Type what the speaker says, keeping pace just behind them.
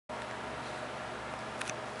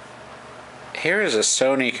Here is a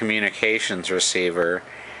Sony communications receiver,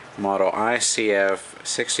 model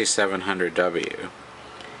ICF-6700W.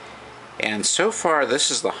 And so far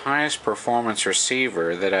this is the highest performance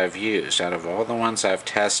receiver that I've used out of all the ones I've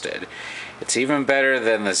tested. It's even better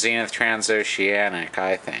than the Zenith Transoceanic,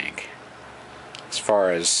 I think, as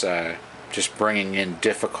far as just bringing in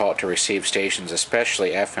difficult to receive stations,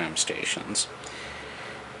 especially FM stations.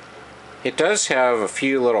 It does have a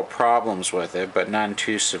few little problems with it, but none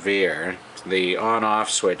too severe. The on-off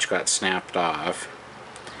switch got snapped off.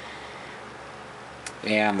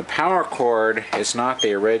 And the power cord is not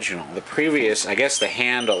the original. The previous, I guess the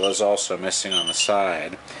handle is also missing on the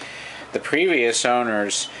side. The previous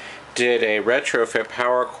owners did a retrofit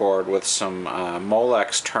power cord with some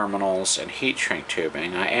Molex terminals and heat shrink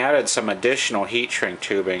tubing. I added some additional heat shrink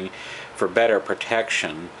tubing for better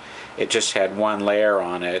protection. It just had one layer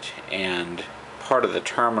on it, and part of the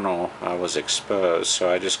terminal was exposed, so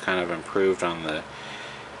I just kind of improved on the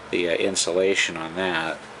insulation on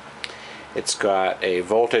that. It's got a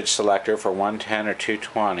voltage selector for 110 or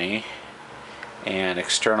 220 and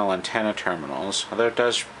external antenna terminals, although it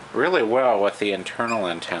does really well with the internal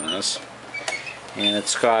antennas. And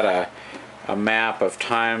it's got a map of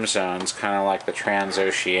time zones, kind of like the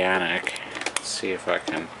Transoceanic. Let's see if I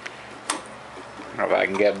can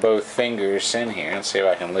get both fingers in here and see if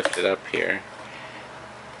I can lift it up here.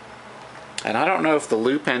 And I don't know if the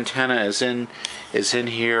loop antenna is in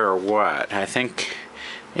here or what. I think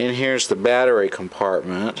in here's the battery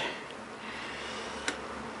compartment,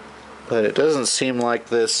 but it doesn't seem like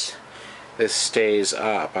this stays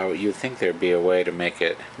up. You'd think there'd be a way to make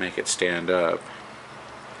it stand up.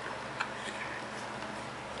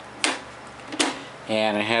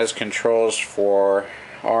 And it has controls for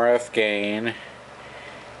RF gain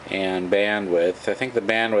and bandwidth. I think the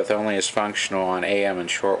bandwidth only is functional on AM and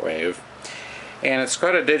shortwave. And it's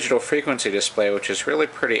got a digital frequency display, which is really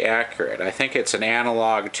pretty accurate. I think it's an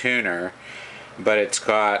analog tuner, but it's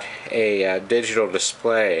got a digital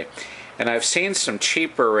display. And I've seen some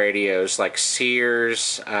cheaper radios like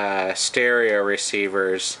Sears stereo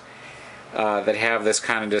receivers that have this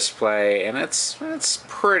kind of display, and it's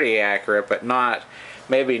pretty accurate, but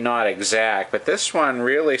maybe not exact. But this one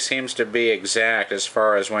really seems to be exact as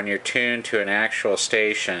far as when you're tuned to an actual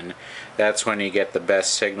station. That's when you get the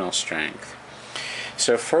best signal strength.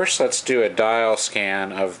 So first let's do a dial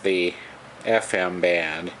scan of the FM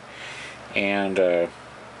band, and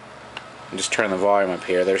just turn the volume up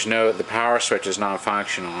here. The power switch is not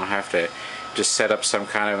functional. I'll have to just set up some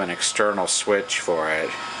kind of an external switch for it.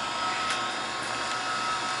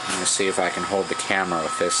 Let me see if I can hold the camera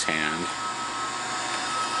with this hand.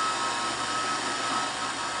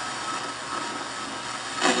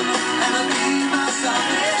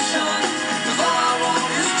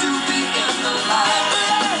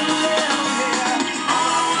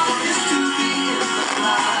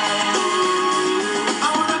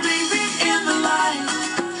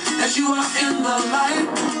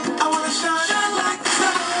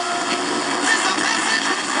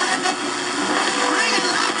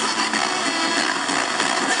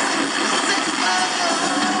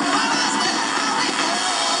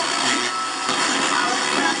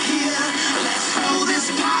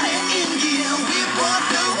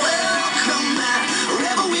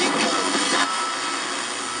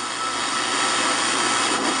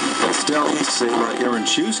 Sarah Aaron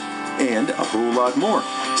Schust, and a whole lot more.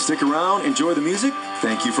 Stick around, enjoy the music.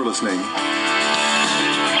 Thank you for listening.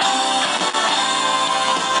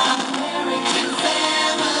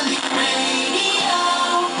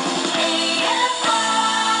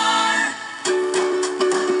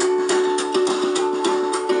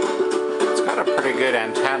 It's got a pretty good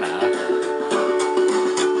antenna.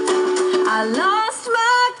 I lost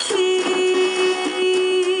my key.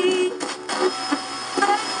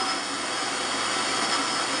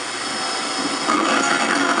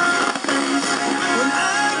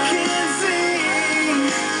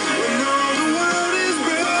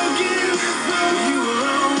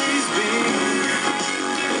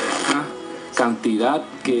 Cantidad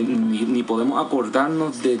que ni podemos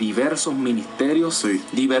acordarnos de diversos ministerios, sí,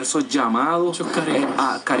 diversos llamados,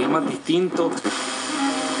 a carismas distintos.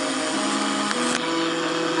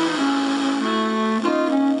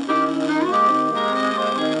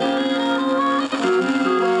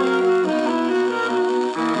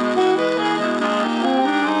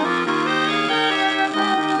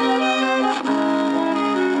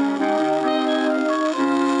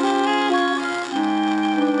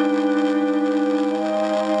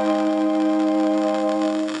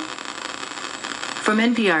 From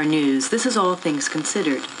NPR News, this is All Things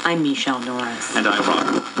Considered. I'm Michelle Norris. And I'm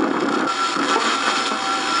Rock.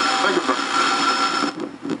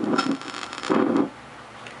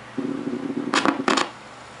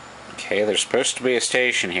 There's supposed to be a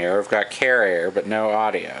station here. We've got carrier, but no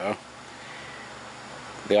audio.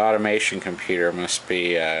 The automation computer must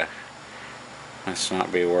not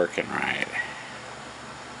be working right.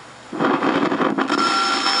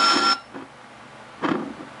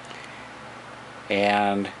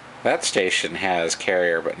 And that station has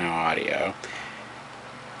carrier but no audio.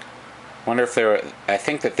 Wonder if I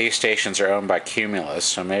think that these stations are owned by Cumulus,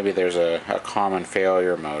 so maybe there's a common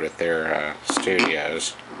failure mode at their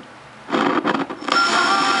studios.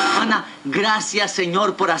 Ana, gracias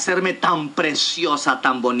Señor por hacerme tan preciosa,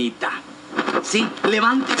 tan bonita. Sí,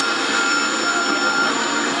 levante.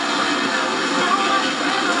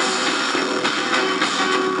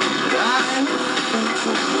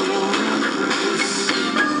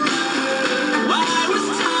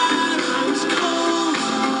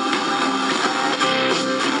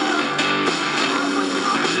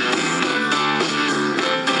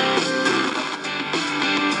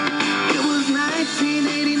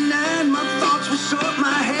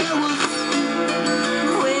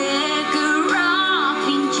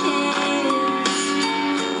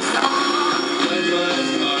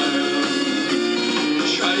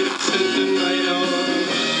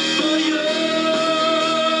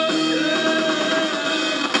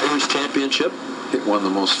 Hit one of the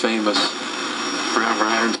most famous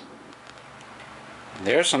forever.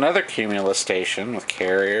 There's another Cumulus station with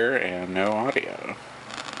carrier and no audio.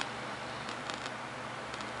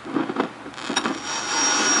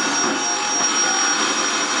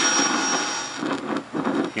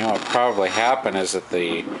 You know what probably happened is that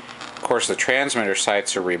of course the transmitter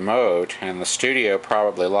sites are remote and the studio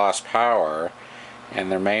probably lost power, and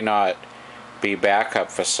there may not be backup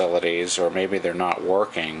facilities, or maybe they're not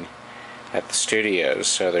working at the studios,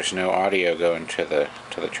 so there's no audio going to the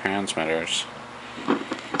transmitters.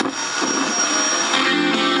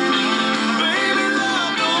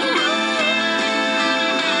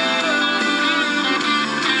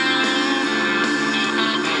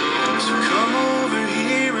 So come over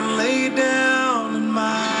here and lay down in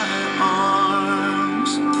my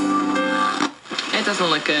arms. It doesn't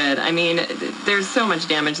look good. I mean, there's so much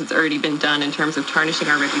damage that's already been done in terms of tarnishing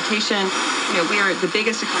our reputation. You know, we are the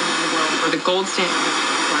biggest economy in the world. We're the gold standard.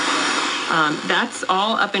 That's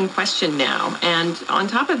all up in question now. And on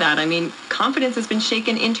top of that, I mean, confidence has been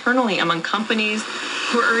shaken internally among companies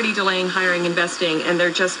who are already delaying hiring, investing, and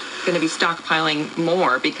they're just going to be stockpiling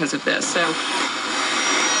more because of this. So.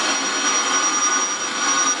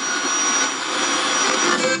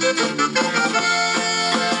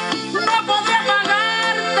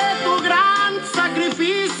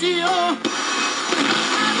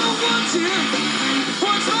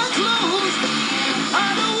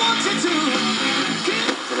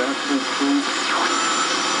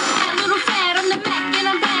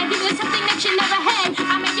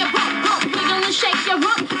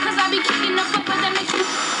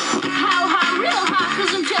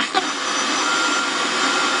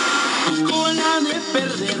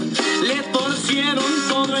 Le torcieron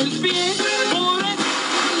todo el pie por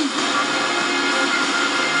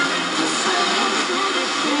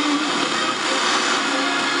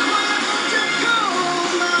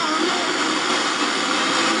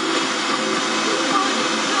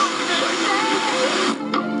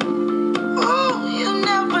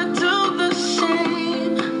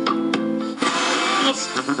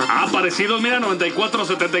Ha aparecido, mira,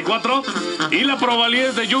 94-74, y la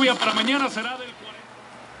probabilidad de lluvia para mañana será del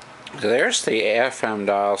 40%. There's the FM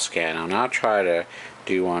dial scan. I'll now try to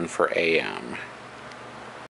do one for AM.